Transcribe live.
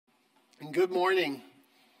Good morning,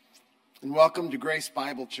 and welcome to Grace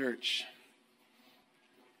Bible Church.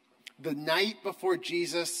 The night before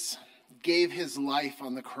Jesus gave his life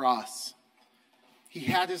on the cross, he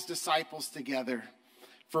had his disciples together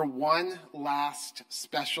for one last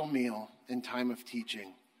special meal in time of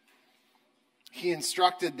teaching. He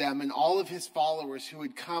instructed them and all of his followers who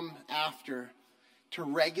would come after to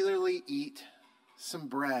regularly eat some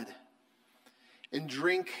bread and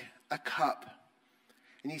drink a cup.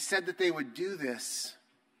 And he said that they would do this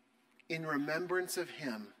in remembrance of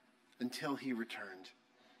him until he returned.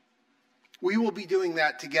 We will be doing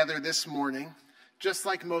that together this morning, just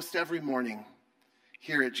like most every morning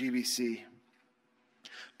here at GBC.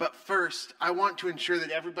 But first, I want to ensure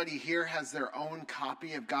that everybody here has their own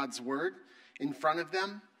copy of God's Word in front of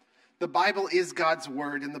them. The Bible is God's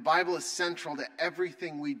Word, and the Bible is central to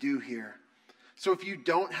everything we do here. So if you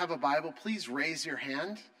don't have a Bible, please raise your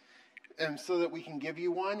hand so that we can give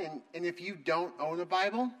you one. And if you don't own a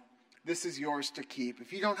Bible, this is yours to keep.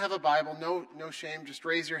 If you don't have a Bible, no shame. Just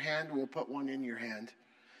raise your hand and we'll put one in your hand.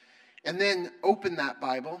 And then open that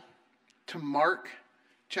Bible to Mark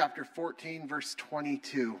chapter 14, verse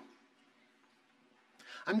 22.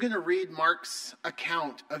 I'm going to read Mark's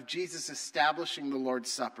account of Jesus establishing the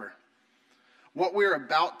Lord's Supper, what we're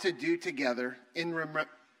about to do together in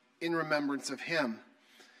remembrance of him.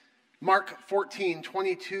 Mark 14,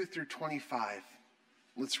 22 through 25.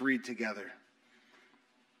 Let's read together.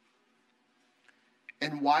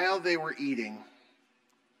 And while they were eating,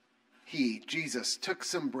 he, Jesus, took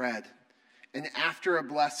some bread, and after a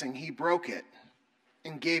blessing, he broke it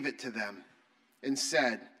and gave it to them and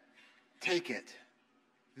said, "Take it.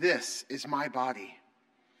 This is my body."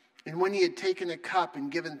 And when he had taken a cup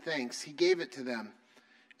and given thanks, he gave it to them,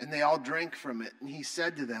 and they all drank from it. And he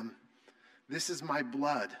said to them, "This is my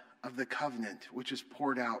blood of the covenant, which is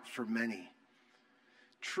poured out for many.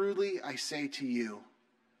 Truly I say to you,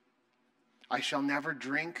 I shall never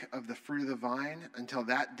drink of the fruit of the vine until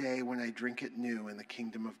that day when I drink it new in the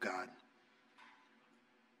kingdom of God."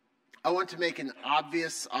 I want to make an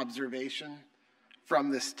obvious observation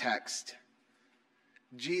from this text.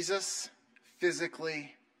 Jesus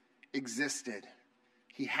physically existed.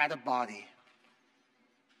 He had a body,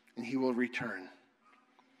 and he will return.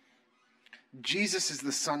 Jesus is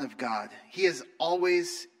the Son of God. He has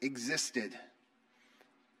always existed.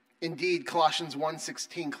 Indeed, Colossians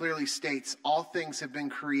 1:16 clearly states, all things have been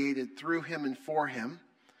created through him and for him.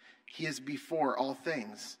 He is before all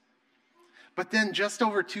things. But then just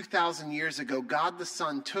over 2,000 years ago, God the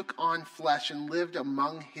Son took on flesh and lived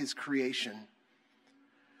among his creation.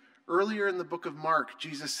 Earlier in the book of Mark,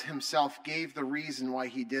 Jesus himself gave the reason why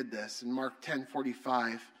he did this. In Mark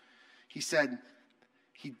 10:45, he said,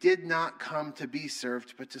 he did not come to be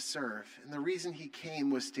served, but to serve. And the reason he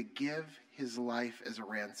came was to give his life as a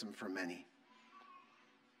ransom for many.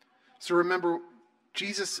 So remember,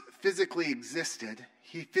 Jesus physically existed.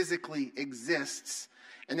 He physically exists.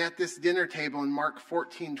 And at this dinner table in Mark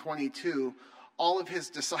 14:22, all of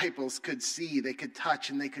his disciples could see, they could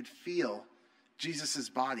touch, and they could feel Jesus'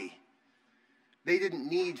 body. They didn't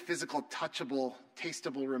need physical, touchable,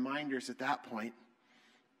 tastable reminders at that point.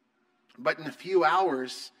 But in a few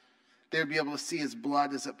hours, they would be able to see his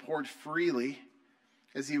blood as it poured freely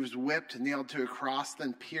as he was whipped, nailed to a cross,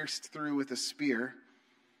 then pierced through with a spear.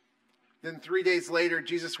 Then 3 days later,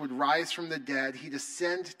 Jesus would rise from the dead. He'd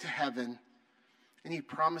ascend to heaven, and he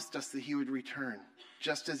promised us that he would return,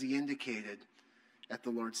 just as he indicated at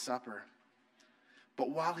the Lord's Supper. But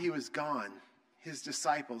while he was gone, his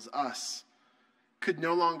disciples, us, could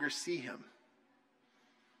no longer see him,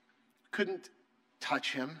 couldn't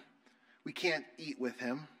touch him. We can't eat with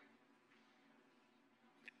him.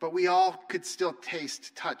 But we all could still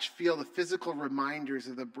taste, touch, feel the physical reminders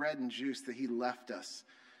of the bread and juice that he left us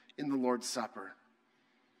in the Lord's Supper.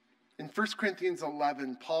 In 1 Corinthians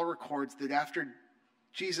 11, Paul records that after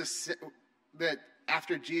Jesus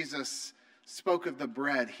spoke of the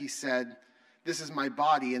bread, he said, "This is my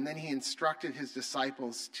body." And then he instructed his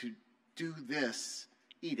disciples to do this,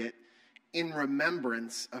 eat it, in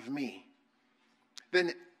remembrance of me.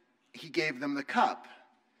 Then he gave them the cup,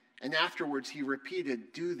 and afterwards he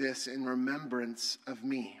repeated, "Do this in remembrance of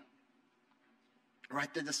me."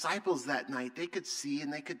 Right? The disciples that night, they could see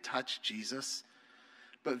and they could touch Jesus,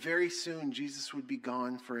 but very soon Jesus would be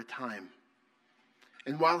gone for a time.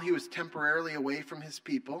 And while he was temporarily away from his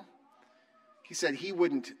people, he said he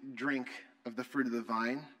wouldn't drink of the fruit of the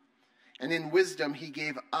vine. And in wisdom, he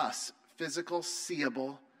gave us physical,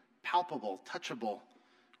 seeable, palpable, touchable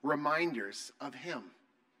reminders of him.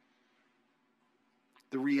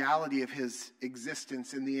 The reality of his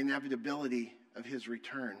existence and the inevitability of his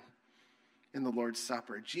return. in the Lord's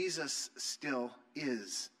Supper. Jesus still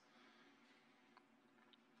is.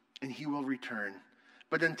 And he will return.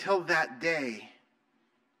 But until that day,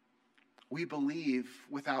 we believe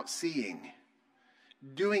without seeing.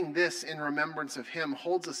 Doing this in remembrance of him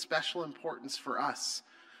holds a special importance for us,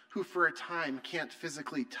 who for a time can't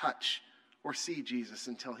physically touch or see Jesus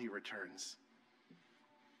until he returns.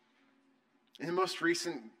 In the most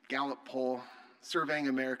recent Gallup poll surveying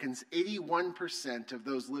Americans, 81% of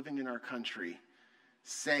those living in our country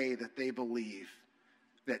say that they believe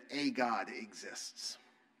that a God exists.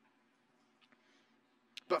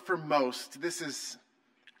 But for most, this is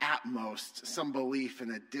at most some belief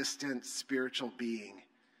in a distant spiritual being,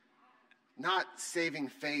 not saving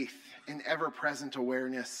faith in ever-present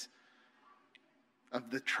awareness of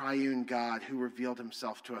the triune God who revealed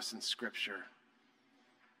himself to us in Scripture,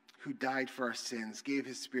 who died for our sins, gave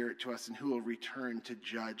his Spirit to us, and who will return to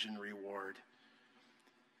judge and reward.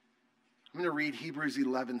 I'm going to read Hebrews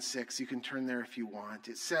 11:6. You can turn there if you want.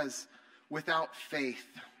 It says, without faith,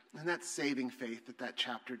 and that's saving faith that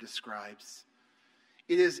chapter describes,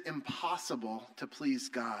 it is impossible to please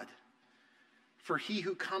God. For he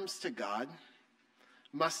who comes to God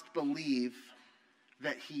must believe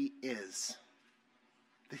that he is,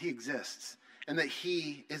 that he exists, and that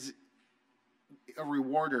he is a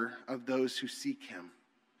rewarder of those who seek him.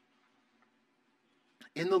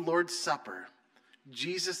 In the Lord's Supper,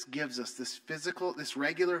 Jesus gives us this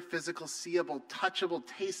regular, physical, seeable, touchable,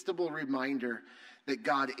 tastable reminder that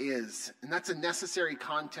God is. And that's a necessary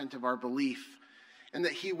content of our belief. And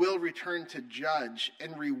that he will return to judge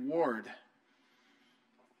and reward,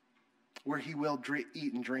 where he will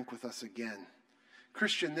eat and drink with us again.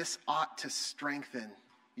 Christian, this ought to strengthen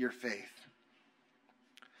your faith.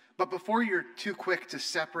 But before you're too quick to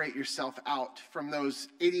separate yourself out from those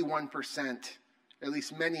 81%, at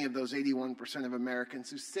least many of those 81% of Americans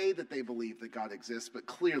who say that they believe that God exists, but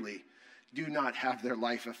clearly do not have their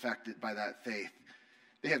life affected by that faith.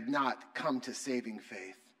 They have not come to saving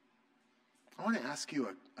faith. I want to ask you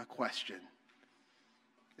a question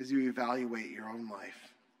as you evaluate your own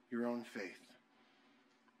life, your own faith.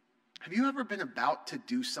 Have you ever been about to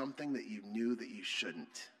do something that you knew that you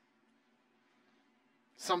shouldn't?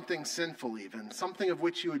 Something sinful even, something of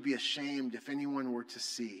which you would be ashamed if anyone were to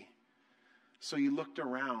see. So you looked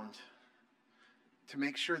around to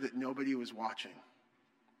make sure that nobody was watching.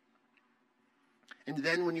 And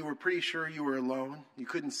then when you were pretty sure you were alone, you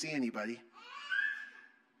couldn't see anybody,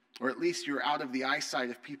 or at least you were out of the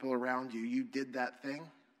eyesight of people around you, you did that thing.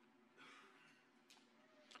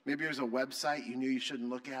 Maybe there's a website you knew you shouldn't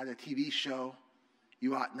look at, a TV show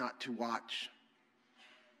you ought not to watch,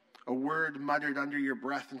 a word muttered under your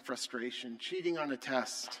breath in frustration, cheating on a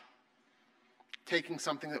test, taking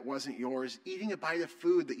something that wasn't yours, eating a bite of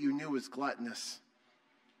food that you knew was gluttonous,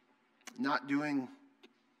 not doing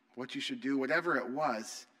what you should do, whatever it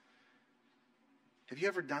was. Have you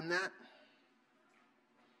ever done that?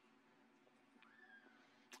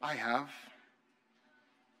 I have.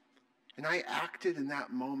 And I acted in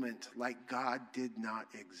that moment like God did not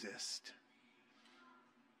exist.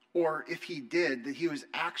 Or if he did, that he was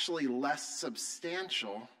actually less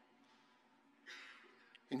substantial,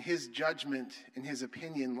 in his judgment, in his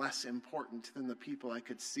opinion, less important than the people I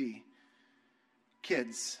could see.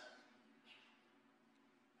 Kids,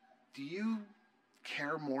 do you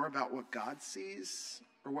care more about what God sees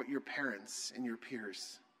or what your parents and your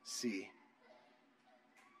peers see?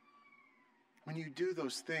 When you do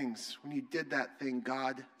those things, when you did that thing,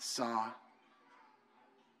 God saw.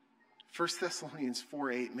 1 Thessalonians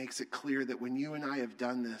 4:8 makes it clear that when you and I have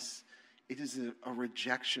done this, it is a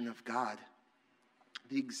rejection of God.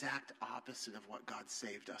 The exact opposite of what God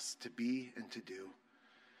saved us to be and to do.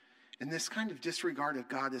 And this kind of disregard of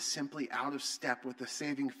God is simply out of step with the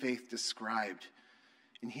saving faith described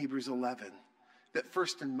in Hebrews 11, that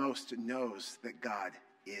first and most knows that God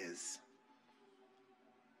is.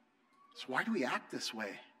 So why do we act this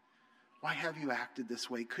way? Why have you acted this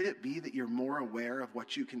way? Could it be that you're more aware of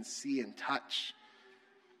what you can see and touch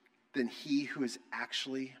than he who is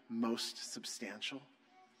actually most substantial,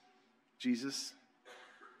 Jesus?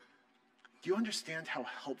 Do you understand how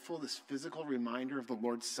helpful this physical reminder of the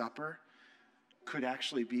Lord's Supper could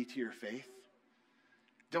actually be to your faith?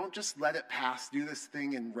 Don't just let it pass, do this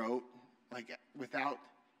thing in rote, like without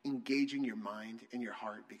engaging your mind and your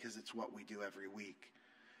heart, because it's what we do every week.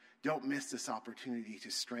 Don't miss this opportunity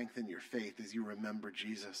to strengthen your faith as you remember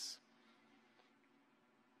Jesus.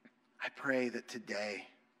 I pray that today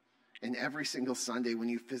and every single Sunday when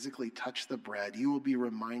you physically touch the bread, you will be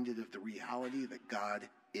reminded of the reality that God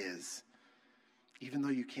is, even though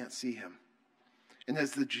you can't see him. And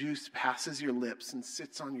as the juice passes your lips and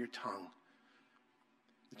sits on your tongue,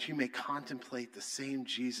 that you may contemplate the same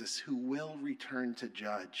Jesus who will return to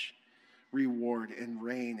judge, reward, and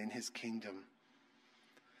reign in his kingdom.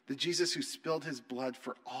 The Jesus who spilled his blood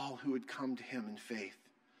for all who would come to him in faith.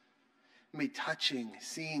 May touching,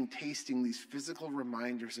 seeing, tasting these physical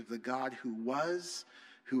reminders of the God who was,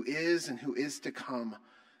 who is, and who is to come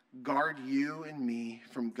guard you and me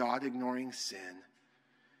from God-ignoring sin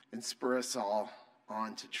and spur us all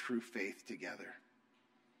on to true faith together.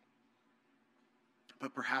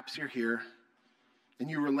 But perhaps you're here and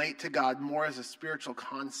you relate to God more as a spiritual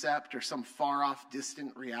concept or some far-off,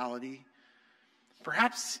 distant reality.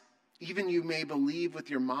 Perhaps even you may believe with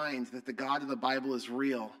your mind that the God of the Bible is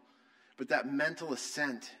real, but that mental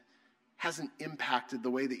assent hasn't impacted the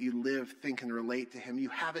way that you live, think, and relate to him. You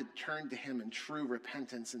haven't turned to him in true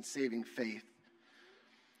repentance and saving faith.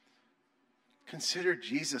 Consider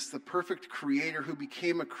Jesus, the perfect creator who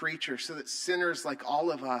became a creature so that sinners like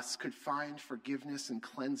all of us could find forgiveness and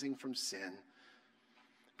cleansing from sin,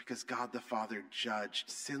 because God the Father judged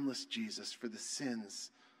sinless Jesus for the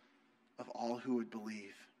sins of all who would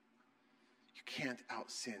believe. You can't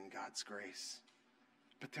out-sin God's grace,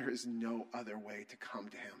 but there is no other way to come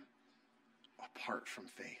to him apart from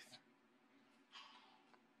faith.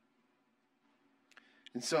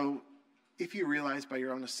 And so, if you realize by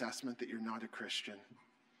your own assessment that you're not a Christian,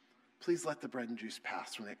 please let the bread and juice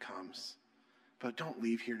pass when it comes. But don't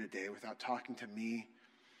leave here today without talking to me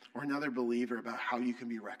or another believer about how you can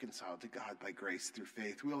be reconciled to God by grace through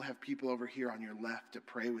faith. We'll have people over here on your left to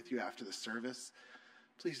pray with you after the service.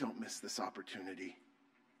 Please don't miss this opportunity.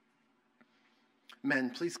 Men,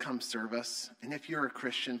 please come serve us. And if you're a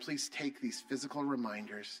Christian, please take these physical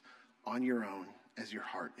reminders on your own as your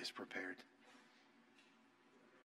heart is prepared.